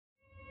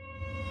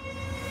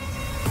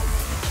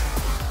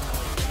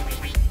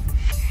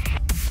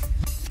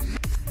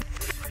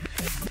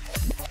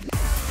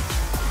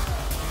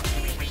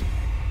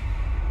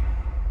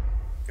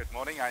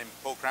I'm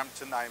Paul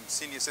Crampton. I'm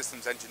Senior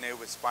Systems Engineer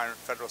with Spirent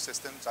Federal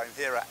Systems. I'm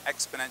here at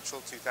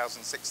Xponential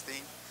 2016.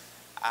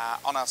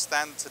 On our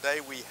stand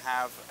today we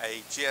have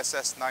a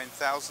GNSS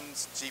 9000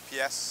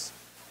 GPS,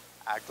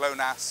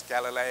 GLONASS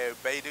Galileo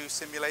Beidou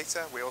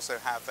simulator. We also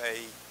have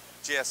a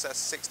GNSS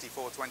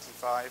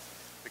 6425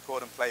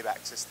 record and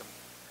playback system.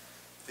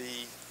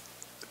 The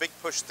big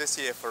push this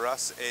year for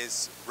us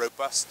is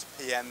robust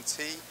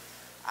PNT.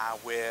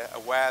 We're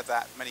aware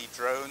that many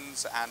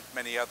drones and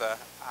many other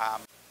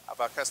of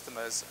our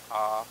customers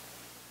are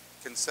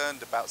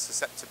concerned about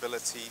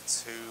susceptibility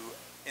to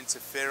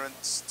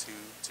interference,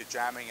 to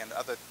jamming and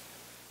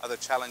other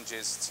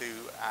challenges to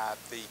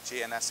the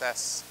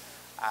GNSS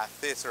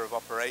theatre of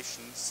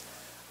operations.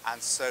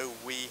 And so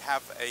we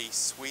have a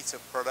suite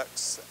of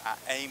products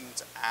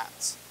aimed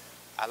at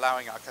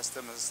allowing our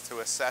customers to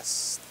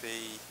assess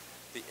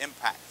the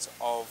impact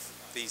of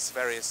these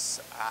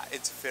various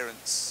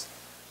interference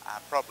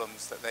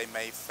problems that they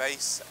may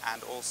face,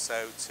 and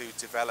also to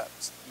develop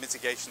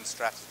mitigation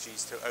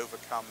strategies to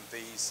overcome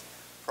these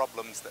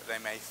problems that they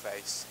may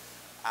face.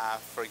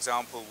 For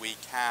example, we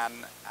can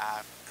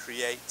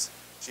create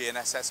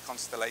GNSS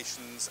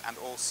constellations and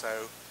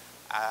also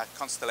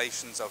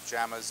constellations of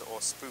jammers or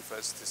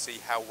spoofers to see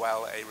how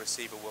well a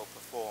receiver will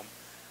perform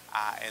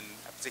in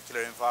a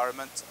particular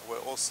environment. We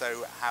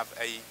also have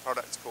a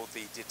product called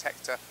the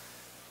detector,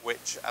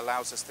 which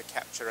allows us to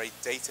capture a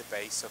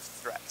database of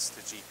threats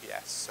to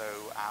GPS. So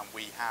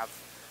we have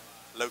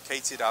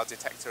located our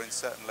detector in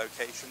certain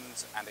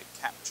locations, and it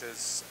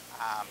captures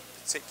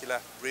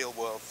particular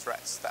real-world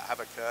threats that have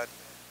occurred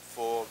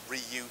for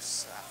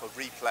reuse, for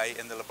replay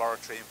in the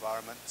laboratory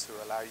environment, to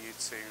allow you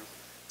to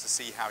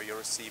see how your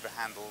receiver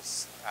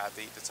handles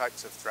the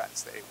types of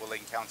threats that it will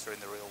encounter in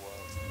the real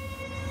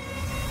world.